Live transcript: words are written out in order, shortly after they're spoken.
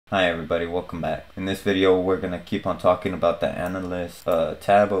Hi everybody, welcome back. In this video we're going to keep on talking about the analyst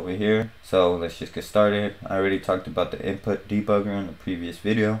tab over here. So let's just get started. I already talked about the input debugger in the previous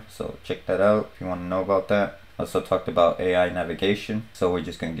video, so check that out if you want to know about that. Also talked about AI navigation. So we're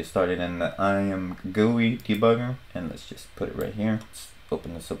just going to get started in the IMGUI debugger, and let's just put it right here. Let's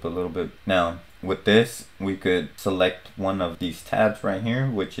open this up a little bit. Now with this we could select one of these tabs right here,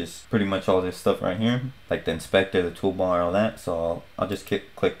 which is pretty much all this stuff right here, like the inspector, the toolbar, all that. So I'll just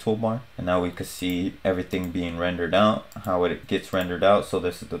click toolbar, and now we can see everything being rendered out, how it gets rendered out. So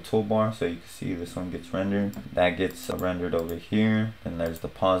this is the toolbar, so you can see this one gets rendered, that gets rendered over here, and there's the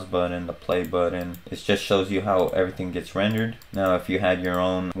pause button, the play button. It just shows you how everything gets rendered. Now if you had your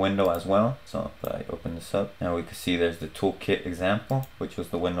own window as well, so if I open this up, now we can see there's the toolkit example, which was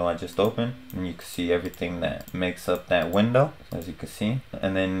the window I just opened, and you can see everything that makes up that window, as you can see.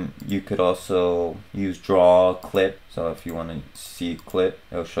 And then you could also use draw clip. So if you want to see clip,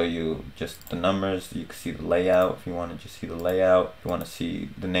 it'll show you just the numbers. You can see the layout if you want to just see the layout. If you want to see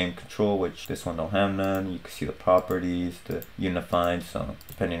the name control, which this one don't have none, you can see the properties, the unified. So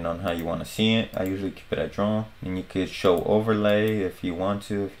depending on how you want to see it, I usually keep it at draw. And you could show overlay if you want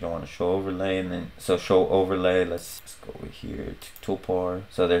to, if you don't want to show overlay. And then so show overlay, let's go over here to toolbar.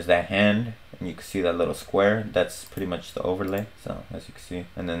 So there's that hand, and you can see that little square, that's pretty much the overlay, so as you can see.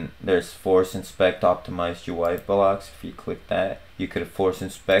 And then there's force inspect optimized UI blocks. If you click that, you could force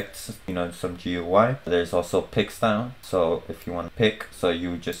inspect, some GUI. There's also pick style, so if you want to pick, so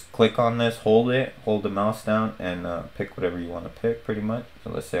you just click on this, hold the mouse down, and pick whatever you want to pick pretty much.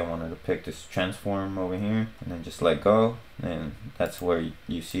 So let's say I wanted to pick this transform over here, and then just let go, and that's where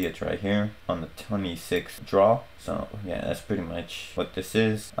you see it right here on the 26th draw. So yeah, that's pretty much what this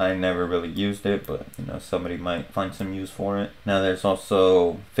is. I never really used it, but somebody might find some use for it. Now there's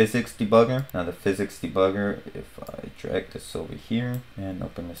also physics debugger. Now the physics debugger, if I drag this over here and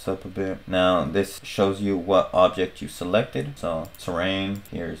open this up a bit, now this shows you what object you selected. So terrain,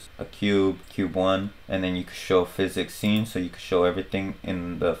 here's a cube 1, and then you can show physics scene, so you can show everything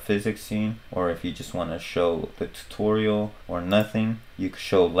in the physics scene. Or if you just want to show the tutorial or nothing, you could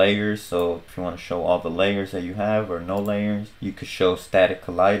show layers. So if you want to show all the layers that you have or no layers, you could show static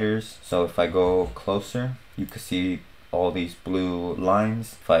colliders. So if I go closer, you can see all these blue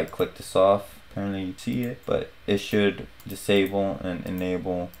lines. If I click this off, apparently you see it, but it should disable and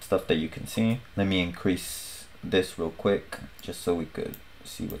enable stuff that you can see. Let me increase this real quick just so we could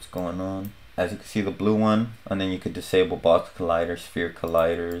see what's going on. As you can see, the blue one, and then you could disable box colliders, sphere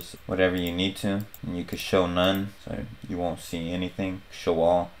colliders, whatever you need to. And you could show none, so you won't see anything. Show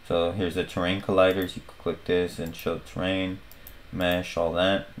all. So here's the terrain colliders. You could click this and show terrain, mesh, all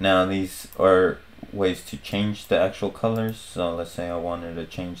that. Now these are ways to change the actual colors. So let's say I wanted to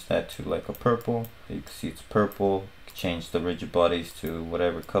change that to like a purple. You can see it's purple. Change the rigid bodies to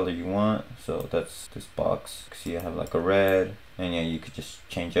whatever color you want. So that's this box. You can see I have like a red, and yeah, you could just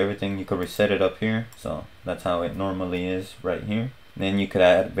change everything. You could reset it up here. So that's how it normally is right here. Then you could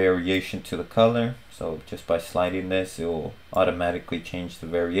add variation to the color. So just by sliding this, it will automatically change the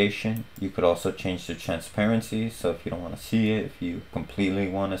variation. You could also change the transparency. So if you don't want to see it, if you completely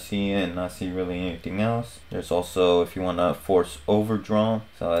want to see it and not see really anything else. There's also if you want to force overdraw.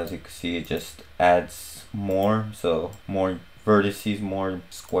 So as you can see, it just adds more. So more vertices, more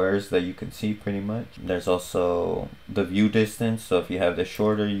squares that you can see pretty much. There's also the view distance. So if you have this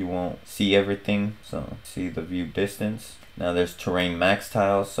shorter, you won't see everything. So see the view distance. Now there's terrain max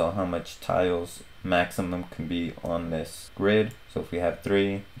tiles, so how much tiles maximum can be on this grid. So if we have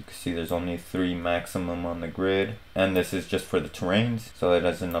 3, you can see there's only 3 maximum on the grid, and this is just for the terrains, so it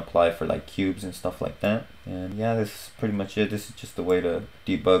doesn't apply for like cubes and stuff like that. And yeah, this is pretty much it. This is just a way to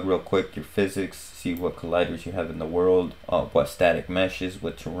debug real quick your physics, see what colliders you have in the world, what static meshes,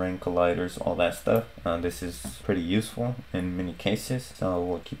 what terrain colliders, all that stuff. This is pretty useful in many cases, so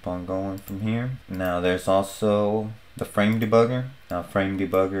we'll keep on going from here. Now there's also the frame debugger. Now frame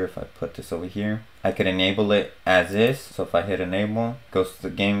debugger, if I put this over here, I could enable it as is. So if I hit enable, it goes to the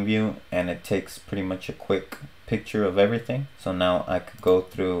game view, and it takes pretty much a quick picture of everything. So now I could go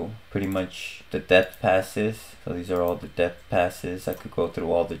through pretty much the depth passes. So these are all the depth passes. I could go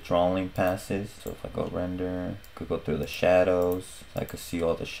through all the drawing passes. So if I go render, I could go through the shadows. So I could see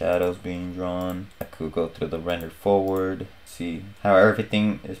all the shadows being drawn. I could go through the render forward, see how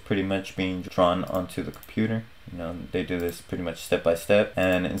everything is pretty much being drawn onto the computer. They do this pretty much step by step,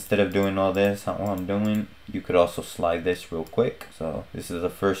 and instead of doing all this how I'm doing, you could also slide this real quick. So this is the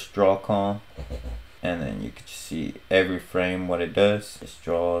first draw call. and then you can see every frame what it does. It just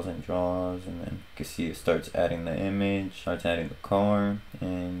draws and draws, and then you can see it starts adding the image, starts adding the car,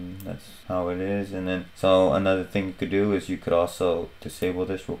 and that's how it is. And then so another thing you could do is you could also disable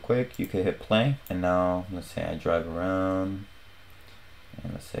this real quick. You could hit play, and now let's say I drive around,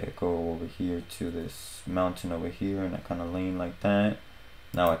 and let's say I go over here to this mountain over here, and I kind of lean like that.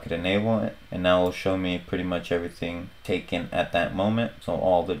 Now I could enable it, and now it'll show me pretty much everything taken at that moment. So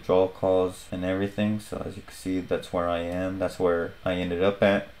all the draw calls and everything. So as you can see, that's where I am. That's where I ended up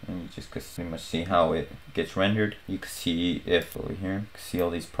at. And you just can pretty much see how it gets rendered. You can see if over here, you can see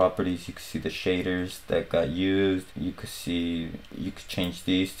all these properties. You can see the shaders that got used. You can see, you could change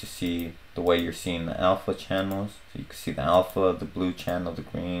these to see the way you're seeing the alpha channels. So you can see the alpha, the blue channel, the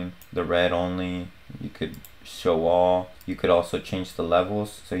green, the red only. You could show all. You could also change the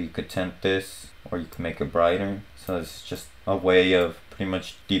levels, so you could tint this or you can make it brighter. So it's just a way of pretty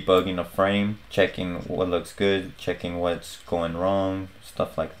much debugging a frame, checking what looks good, checking what's going wrong,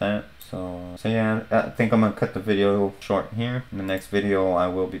 stuff like that. So yeah, I think I'm gonna cut the video short here. In the next video I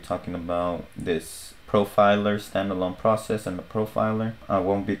will be talking about this profiler standalone process and the profiler. I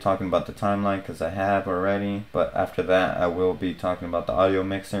won't be talking about the timeline because I have already, but after that I will be talking about the audio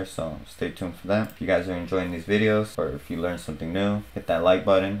mixer, so stay tuned for that. If you guys are enjoying these videos, or if you learned something new, hit that like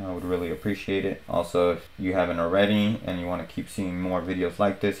button. I would really appreciate it. Also, if you haven't already and you want to keep seeing more videos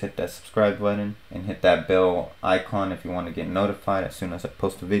like this, hit that subscribe button and hit that bell icon if you want to get notified as soon as I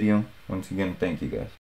post a video. Once again, thank you guys.